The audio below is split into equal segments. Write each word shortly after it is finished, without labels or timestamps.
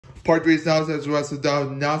Part 3 is now as well, so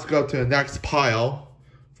now let's go to the next pile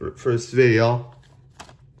for this video.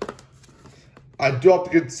 I do have to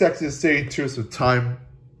get Sex and the City 2 some time.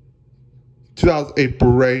 2008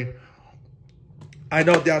 Blu-ray. I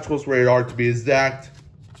know that's what's rated R to be exact.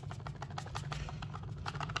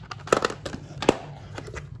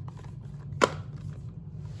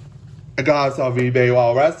 I got this off eBay.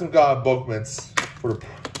 Well, the rest of them got Bookmans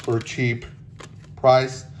for a cheap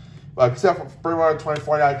price. But except for Blu-ray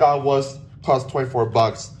 2049, I got cost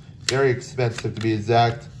 $24. Very expensive to be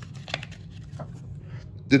exact.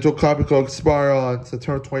 Digital copy will expire on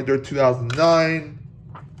September 23rd, 2009.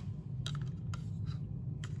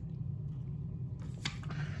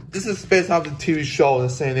 This is based off the TV show the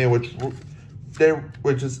same name,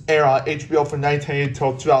 which is aired on HBO from 1980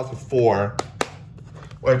 until 2004.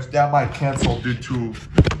 Which that might cancel due to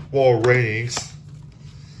lower ratings.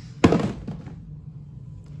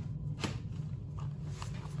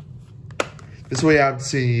 This one I haven't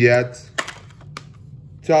seen yet.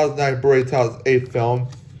 2009 Blu-ray, 2008 film.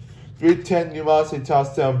 310 New Monster,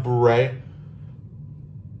 2007 Blu-ray.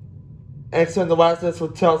 X-Men The Last Dance for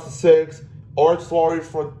 2006. Orange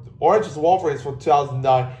Wolverine for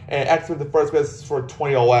 2009. And X-Men The First Class for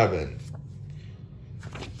 2011.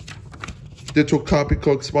 Digital copy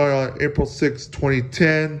code expire on April 6,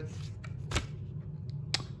 2010.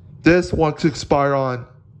 This one to expire on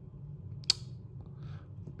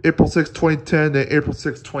April 6, 2010 and April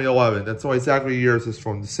 6, 2011. That's only exactly years is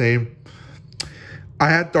from the same. I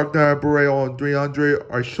had Dark Knight Blu-ray on 300.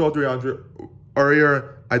 I showed 300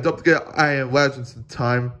 earlier. I don't get I Am Legends at the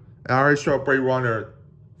time. And I already showed Blade Runner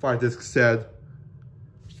 5-disc set.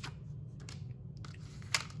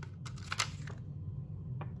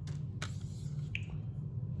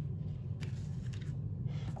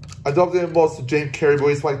 I don't get most of James Carrey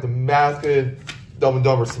movies like The Mask and Dumb and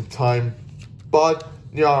Dumber sometime. But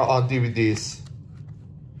they are on DVDs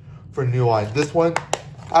for New Line. This one,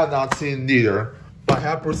 I have not seen neither. But I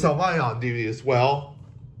have Bruce Almighty on DVD as well.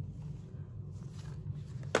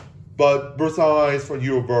 But Bruce Almighty is for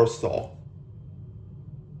Universal.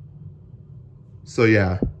 So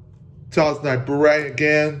yeah. 2009 Blu-ray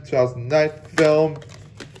again. 2009 film.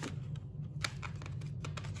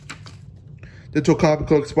 Digital copy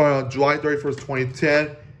code expired on July 31st,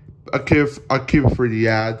 2010. I'll keep it for the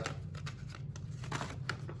ad.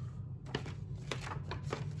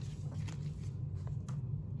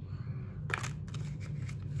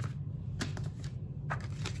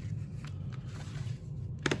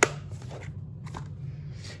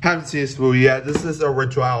 Haven't seen this movie yet. This is a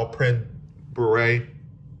original print Blu-ray.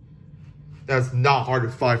 That's not hard to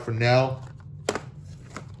find for now.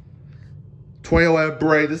 2011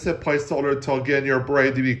 Blu-ray. This is a placeholder until getting your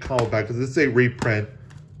Blu-ray DVD combo back because this is a reprint.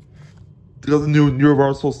 Because the new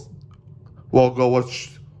Universal logo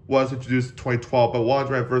was introduced in 2012, but 100th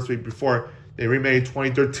anniversary before they remade in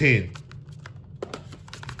 2013.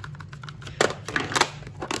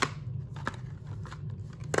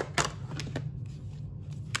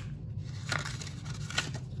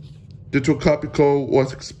 Digital copy code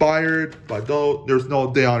was expired, but there's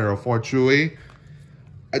no day on it, unfortunately.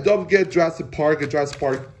 I don't get Jurassic Park and Jurassic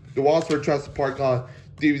Park. The ones for Jurassic Park on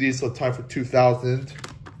DVD so time for 2000.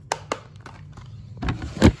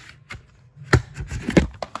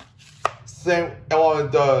 Same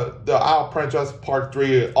on the out print Jurassic Park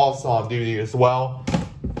 3 also on DVD as well.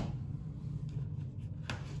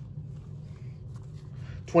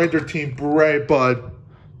 2013 Blu-ray, but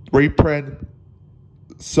reprint.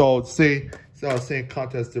 So see, it's not the same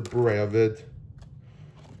content as the Blu-ray of it.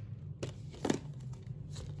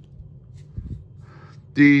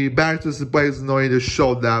 The back display is annoying to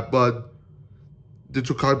show that, but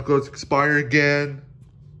digital copy codes expire again.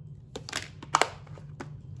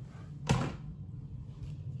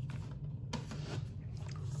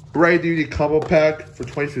 Blu-ray DVD combo pack for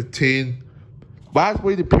 2015. Last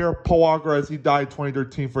week appeared Paul Walker as he died in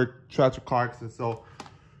 2013 for a tragic car accident, so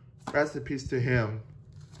rest in peace to him.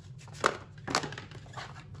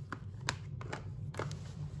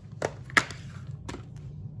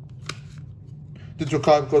 Digital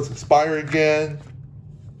copy codes expire again.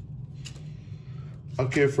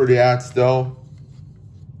 Okay for the ads though.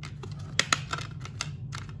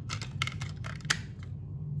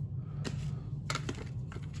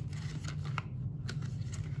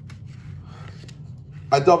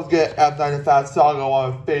 I don't get F95 Saga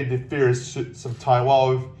on Fate and Fears sometime. Well,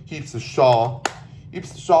 with Heaps of Shaw.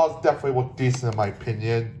 Heaps of Shaw is definitely look decent in my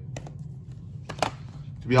opinion.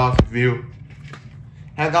 To be honest with you.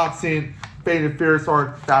 I have not seen Fate and Fears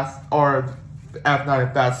or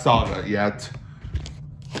F95 Saga yet.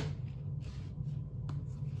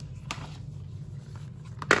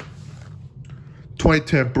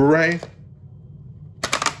 2010 Blu-ray.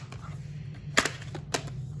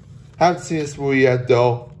 Haven't seen this movie yet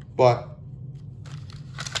though, but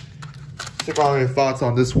check out my thoughts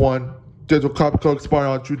on this one. Digital copy code expired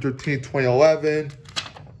on June 13, 2011.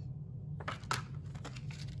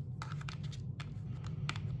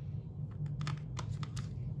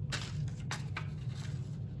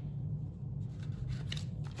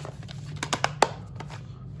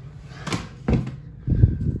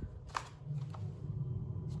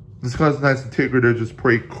 This guy's nice integrity, they're just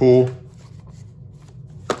pretty cool.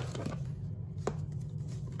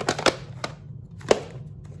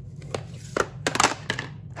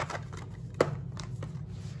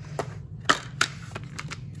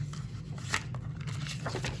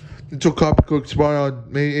 Digital copy code expired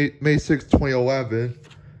on May 6, 2011.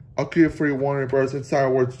 I'll keep it free warning, but inside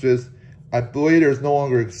words just, I believe there's no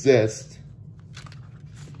longer exist.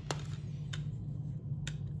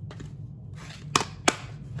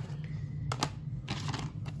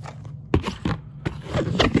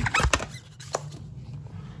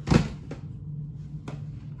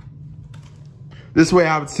 This way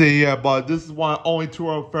I haven't seen it yet, but this is one of only two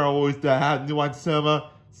Farrell movies that have new on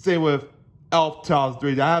cinema. Same with Elf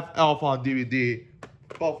 2003. I have Elf on DVD.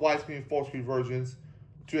 Both widescreen and full screen versions.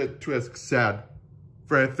 To as said.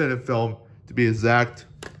 For Infinite Film, to be exact.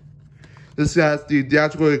 This has the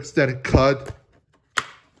theatrical extended cut.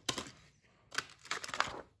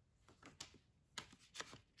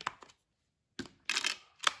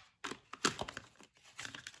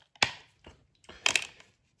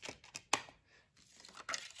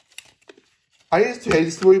 I used to hate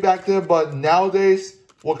this movie back then, but nowadays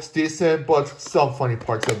looks decent, but some funny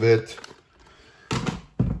parts of it.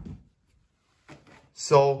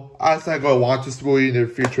 So I decided to go watch this movie in the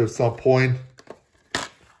future at some point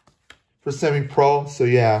for semi-pro. So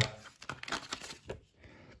yeah,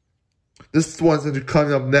 this one's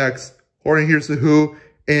coming up next. Horton Hears the Who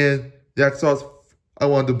and the X-Files I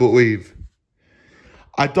Want to Believe.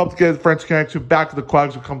 I'd love to get the French Connection back to the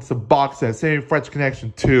collection when it comes to box set. Same French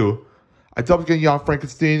Connection 2. I'd love to get Young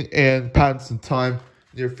Frankenstein and Pattinson time in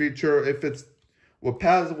the near future. If it's what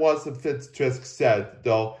Pattinson was, if it's just said,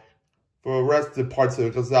 though, for the rest of the parts of it,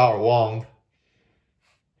 because it's an hour long.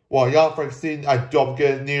 Well, Young Frankenstein, I'd love to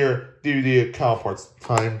get near DVD counterparts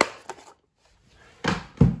time.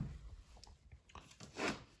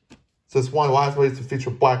 So it's one of the last ways to feature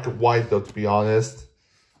black and white, though, to be honest.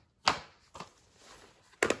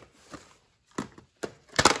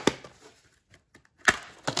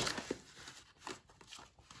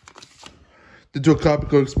 The digital copy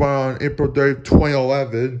code expired on April 30,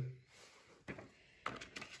 2011.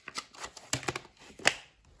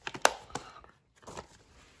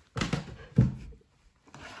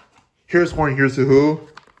 Here's Horton Hears the Who.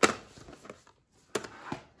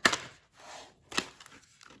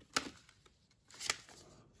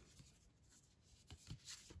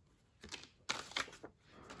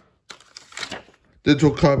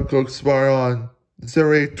 Digital copy code expired on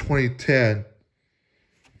December 8, 2010.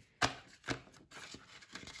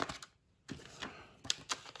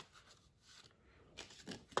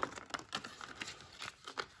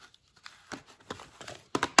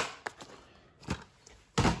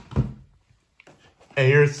 And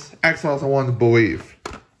here's X-Files I Want to Believe.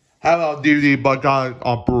 Have it on DVD, but got it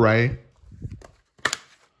on Blu-ray.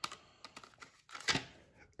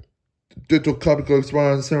 Digital copy code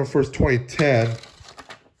expired on December 1st, 2010.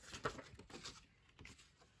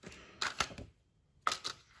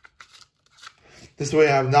 This way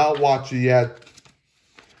I have not watched it yet.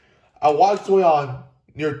 I watched it on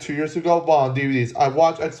near 2 years ago, but on DVDs. I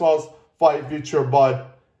watched X-Files Fight Future,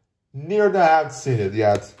 but near that I haven't seen it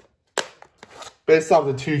yet. Based off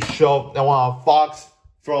the two show that went on Fox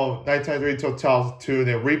from 1993 to 2002, and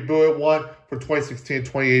then rebooted one for 2016 and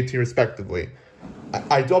 2018 respectively.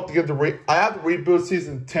 I do have to give I have the reboot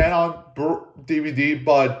season 10 on DVD,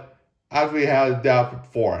 but I actually had that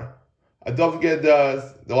before. I do have to get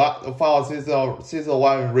the final season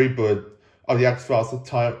 11 reboot of the X-Files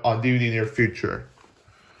time on DVD in the near future.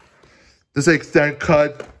 This is an extended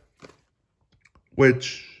cut,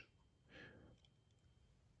 which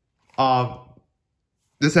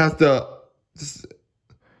this has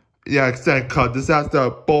extended cut. This has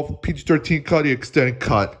the both PG-13 cut, the extended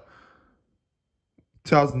cut.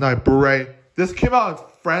 2009 Blu-ray. This came out in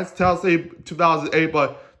France 2008,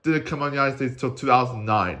 but didn't come out in the United States until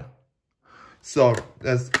 2009. So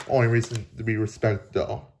that's the only reason to be respected,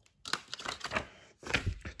 though.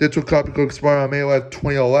 Digital copy code expired on May 11,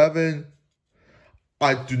 2011.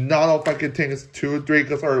 I do not know if I can take this 2 or 3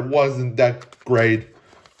 because it wasn't that great,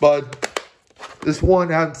 but this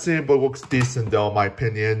one I haven't seen, but looks decent though, in my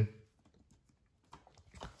opinion.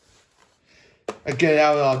 Again,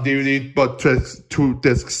 out on DVD, but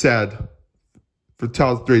 2-disc set for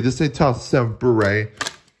 2003. This is 2007 Blu-ray.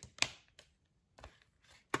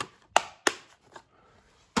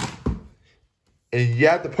 And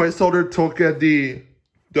yeah, the placeholder took the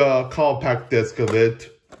compact disc of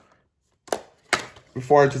it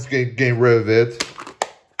before I just getting rid of it.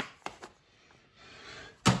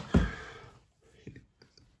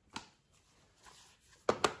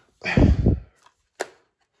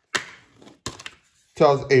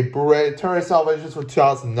 A Blu-ray Eternal Salvations from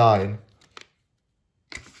 2009.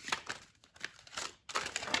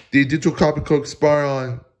 The digital copy could expire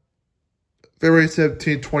on February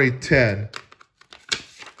 17, 2010.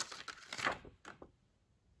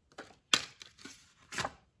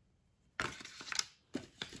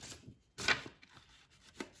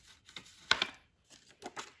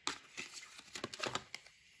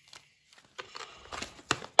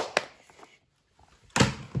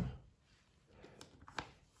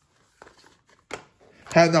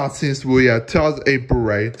 Have not seen this movie yet. 2008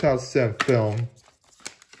 Blu-ray, 2007 film.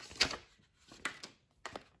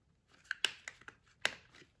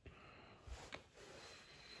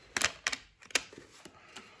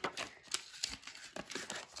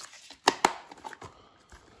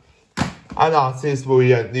 I've not seen this movie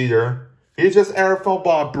yet neither. It's just error film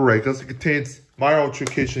on Blu-ray because it contains minor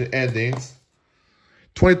altercation endings.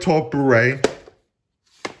 2012 Blu-ray.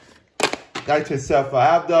 1975. I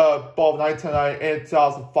have the both 1999 and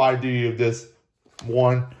 2005 DVD of this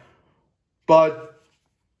one, but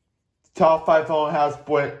the 2005 film has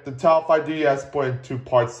split. The 2005 DVD has split in 2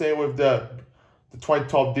 parts. Same with the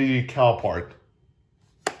 2012 DVD counterpart.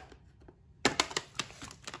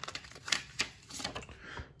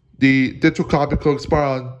 The digital copy could expire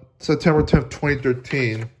on September 10th,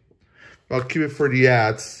 2013. I'll keep it for the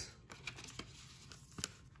ads.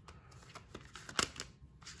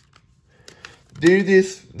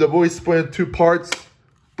 The movie split in 2 parts.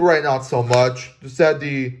 Blu-ray not so much. Just add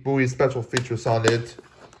the movie special features on it.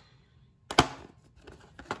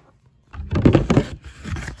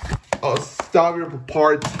 Stop here for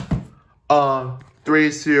part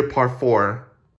 3, see you part 4.